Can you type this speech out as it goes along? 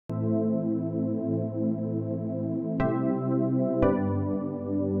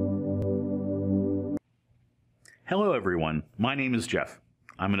everyone. My name is Jeff.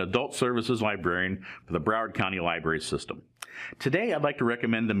 I'm an adult services librarian for the Broward County Library System. Today, I'd like to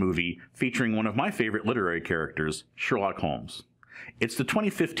recommend the movie featuring one of my favorite literary characters, Sherlock Holmes. It's the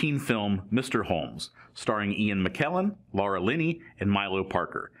 2015 film Mr. Holmes, starring Ian McKellen, Laura Linney, and Milo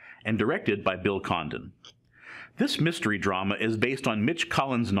Parker, and directed by Bill Condon. This mystery drama is based on Mitch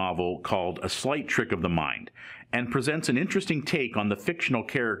Cullin's novel called A Slight Trick of the Mind, and presents an interesting take on the fictional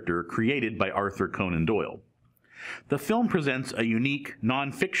character created by Arthur Conan Doyle. The film presents a unique,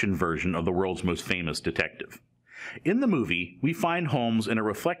 non-fiction version of the world's most famous detective. In the movie, we find Holmes in a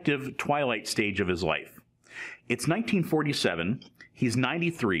reflective twilight stage of his life. It's 1947, he's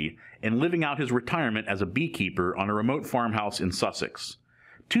 93, and living out his retirement as a beekeeper on a remote farmhouse in Sussex.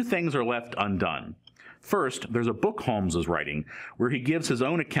 Two things are left undone. First, there's a book Holmes is writing where he gives his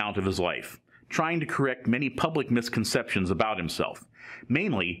own account of his life, trying to correct many public misconceptions about himself,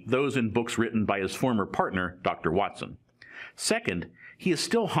 mainly those in books written by his former partner, Dr. Watson. Second, he is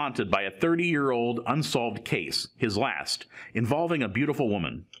still haunted by a 30-year-old unsolved case, his last, involving a beautiful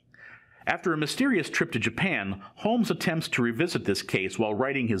woman. After a mysterious trip to Japan, Holmes attempts to revisit this case while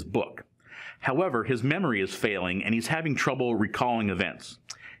writing his book. However, his memory is failing and he's having trouble recalling events.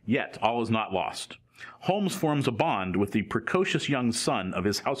 Yet, all is not lost. Holmes forms a bond with the precocious young son of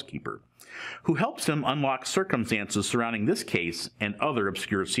his housekeeper, who helps him unlock circumstances surrounding this case and other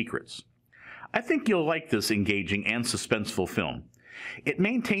obscure secrets. I think you'll like this engaging and suspenseful film. It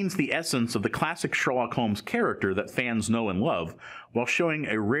maintains the essence of the classic Sherlock Holmes character that fans know and love, while showing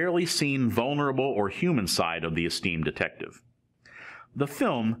a rarely seen vulnerable or human side of the esteemed detective. The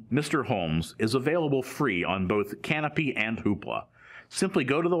film, Mr. Holmes, is available free on both Canopy and Hoopla. Simply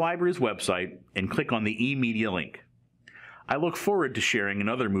go to the library's website and click on the e-media link. I look forward to sharing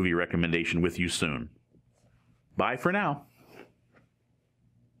another movie recommendation with you soon. Bye for now.